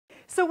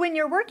So when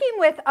you're working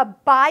with a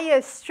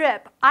bias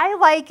strip, I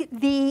like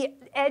the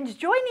edge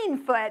joining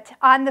foot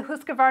on the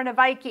HUSQVARNA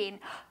Viking.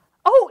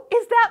 Oh,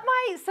 is that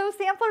my Sew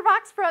Sampler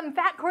box from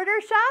Fat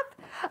Quarter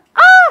Shop?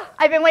 Ah,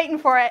 I've been waiting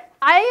for it.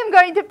 I am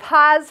going to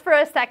pause for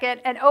a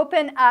second and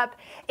open up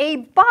a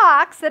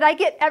box that I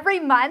get every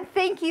month.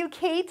 Thank you,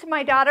 Kate,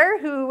 my daughter,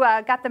 who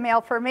got the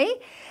mail for me.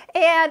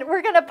 And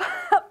we're going to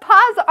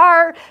pause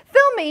our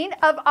filming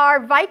of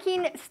our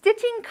Viking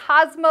Stitching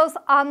Cosmos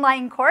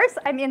online course.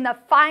 I'm in the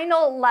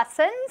final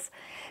lessons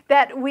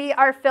that we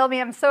are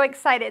filming. I'm so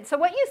excited. So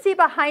what you see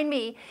behind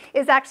me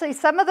is actually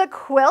some of the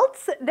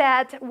quilts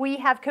that we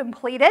have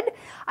completed.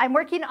 I'm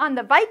working on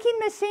the Viking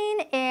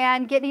machine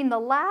and getting the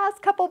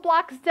last couple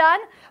blocks done,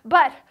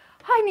 but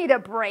I need a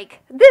break.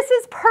 This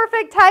is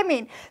perfect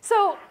timing.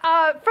 So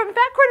from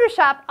Fat Quarter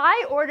Shop,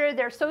 I ordered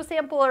their Sew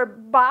Sampler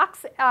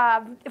box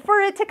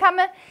for it to come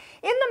in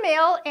the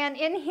mail, and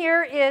in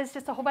here is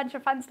just a whole bunch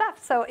of fun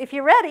stuff. So if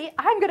you're ready,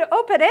 I'm going to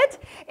open it,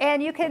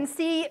 and you can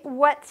see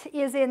what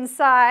is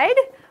inside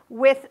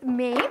with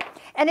me.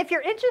 And if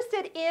you're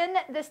interested in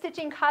the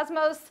Stitching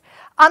Cosmos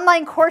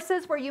online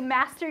courses where you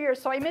master your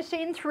sewing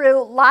machine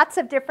through lots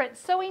of different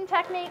sewing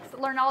techniques,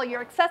 learn all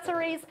your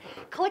accessories,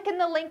 click in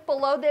the link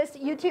below this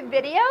YouTube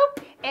video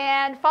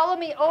and follow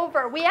me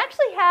over. We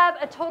actually have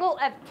a total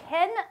of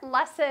 10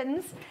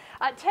 lessons,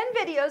 10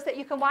 videos that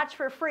you can watch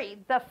for free.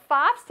 The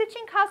PFAFF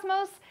Stitching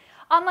Cosmos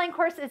online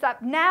course is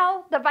up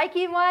now. The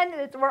Viking one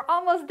we're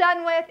almost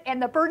done with,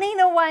 and the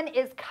BERNINA one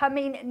is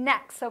coming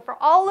next. So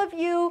for all of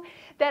you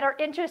that are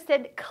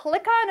interested,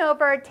 click on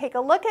over, take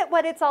a look at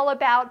what it's all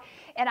about,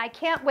 and I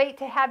can't wait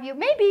to have you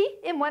maybe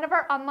in one of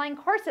our online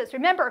courses.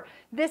 Remember,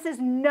 this is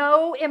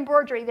no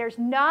embroidery. There's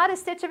not a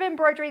stitch of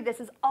embroidery. This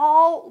is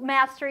all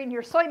mastering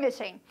your sewing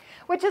machine,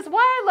 which is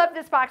why I love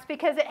this box,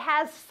 because it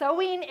has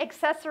sewing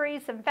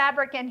accessories, some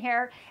fabric in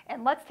here,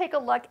 and let's take a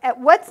look at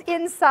what's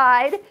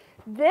inside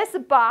this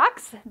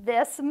box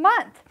this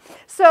month.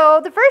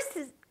 So the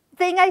first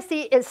thing I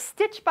see is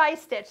Stitch by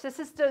Stitch. This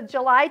is the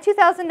July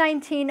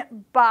 2019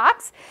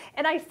 box,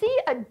 and I see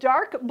a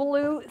dark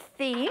blue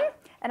theme.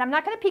 And I'm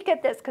not going to peek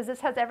at this because this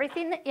has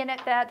everything in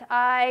it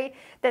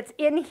that's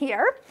in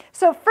here.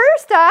 So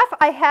first off,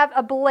 I have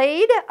a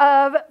blade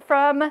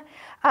from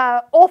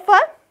Olfa.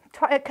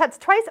 It cuts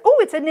twice. Oh,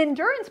 it's an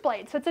endurance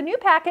blade, so it's a new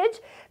package.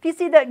 If you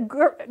see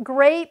the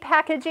gray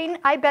packaging,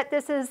 I bet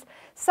this is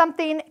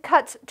something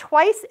cuts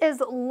twice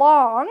as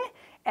long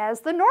as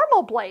the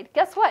normal blade.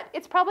 Guess what?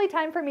 It's probably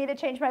time for me to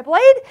change my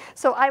blade,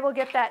 so I will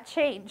get that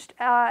changed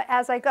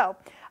as I go.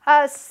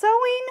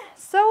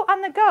 Sew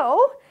on the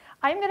go.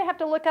 I'm going to have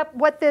to look up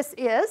what this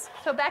is.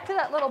 So back to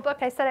that little book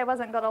I said I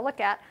wasn't going to look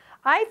at.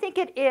 I think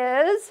it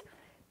is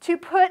to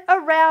put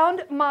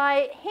around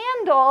my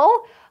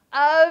handle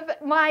of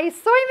my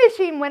sewing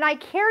machine when I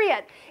carry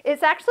it.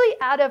 It's actually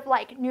out of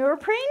like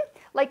neoprene,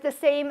 like the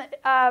same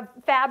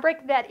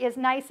fabric that is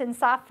nice and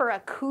soft for a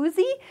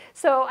koozie.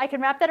 So I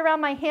can wrap that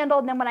around my handle,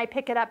 and then when I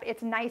pick it up,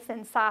 it's nice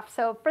and soft.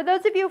 So for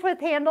those of you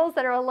with handles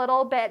that are a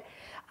little bit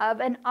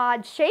of an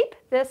odd shape,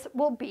 this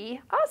will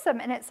be awesome.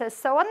 And it says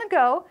Sew on the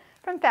Go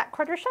from Fat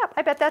Quarter Shop.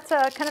 I bet that's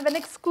a kind of an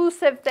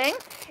exclusive thing.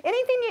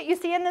 Anything that you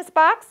see in this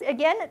box,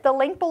 again, the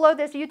link below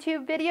this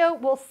YouTube video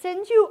will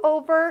send you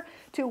over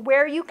to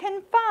where you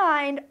can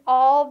find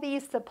all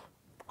these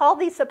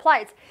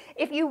supplies.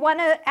 If you want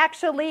to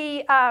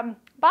actually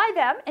buy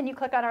them and you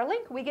click on our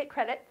link, we get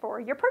credit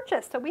for your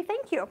purchase. So we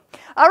thank you.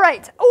 All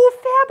right. Oh,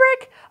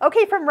 fabric.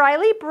 Okay, from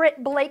Riley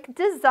Blake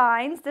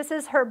Designs. This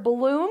is her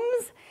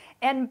blooms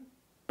and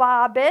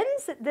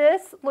bobbins.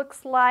 This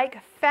looks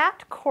like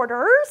fat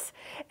quarters,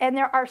 and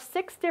there are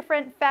 6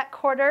 different fat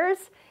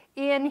quarters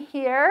in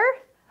here.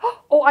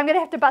 Oh, I'm going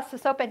to have to bust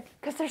this open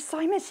because there's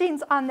sewing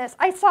machines on this.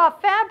 I saw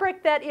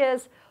fabric that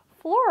is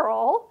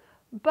floral,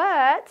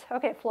 but,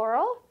 okay,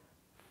 floral,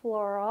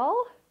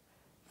 sewing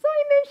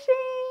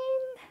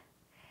machine,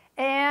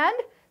 and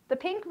the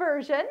pink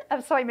version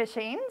of sewing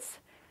machines.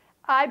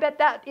 I bet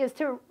that is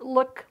to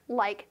look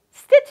like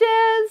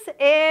stitches,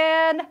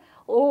 and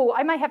oh,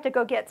 I might have to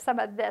go get some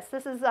of this.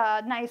 This is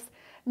a nice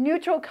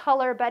neutral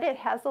color, but it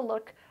has the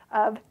look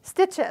of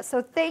stitches.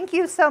 So thank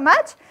you so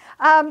much.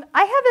 I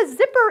have a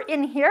zipper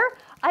in here.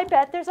 I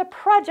bet there's a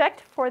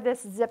project for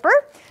this zipper.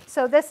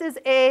 So this is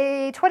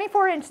a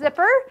 24-inch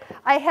zipper.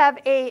 I have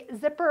a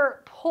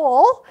zipper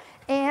pull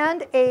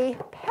and a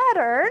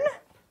pattern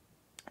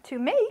to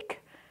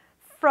make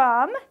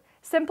from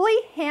Simply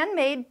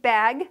Handmade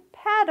Bag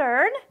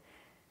Pattern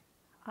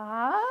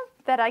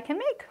that I can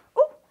make.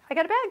 Oh, I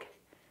got a bag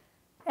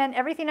and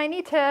everything I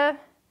need to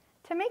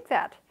make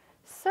that.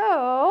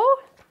 So,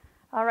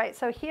 all right,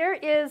 so here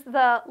is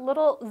the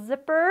little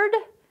zippered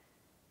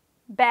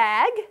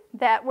bag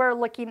that we're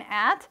looking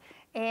at,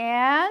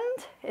 and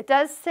it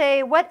does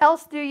say, what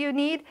else do you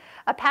need?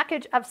 A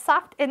package of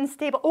soft and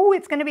stable. Oh,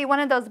 it's going to be one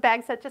of those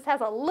bags that just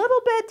has a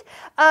little bit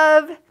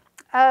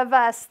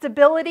of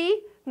stability,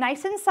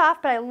 nice and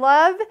soft, but I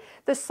love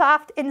the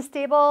soft and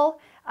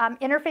stable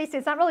interface.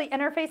 It's not really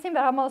interfacing,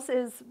 but almost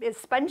is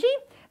spongy.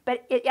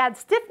 but it adds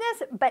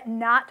stiffness, but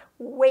not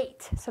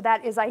weight. So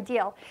that is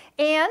ideal.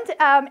 And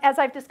as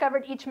I've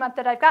discovered each month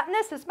that I've gotten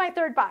this is my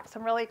third box.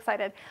 I'm really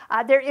excited.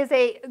 There is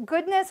a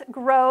Goodness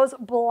Grows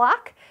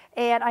block,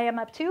 and I am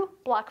up to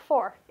block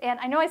 4. And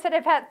I know I said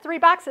I've had 3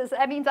 boxes.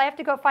 That means I have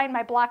to go find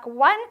my block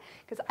 1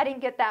 because I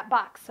didn't get that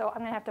box. So I'm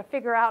going to have to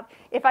figure out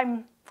if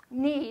I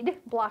need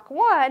block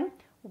 1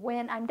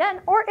 when I'm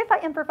done, or if I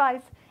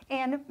improvise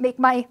and make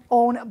my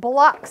own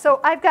block.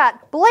 So I've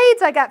got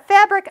blades, I've got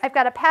fabric, I've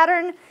got a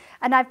pattern,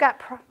 and I've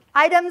got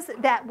items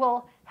that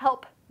will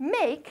help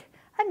make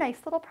a nice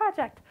little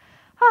project.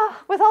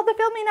 With all the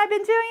filming I've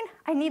been doing,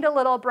 I need a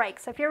little break.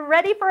 So if you're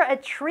ready for a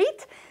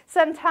treat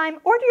sometime,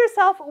 order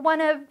yourself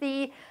one of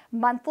the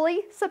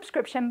monthly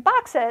subscription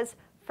boxes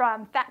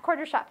from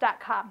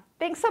fatquartershop.com.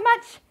 Thanks so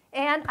much.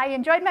 And I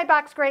enjoyed my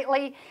box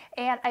greatly,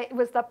 and it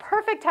was the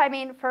perfect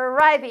timing for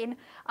arriving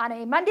on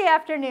a Monday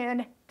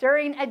afternoon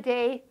during a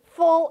day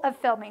full of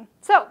filming.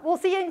 So we'll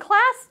see you in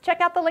class. Check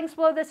out the links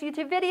below this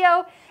YouTube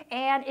video,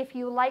 and if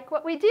you like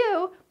what we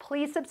do,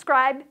 please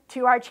subscribe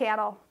to our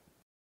channel.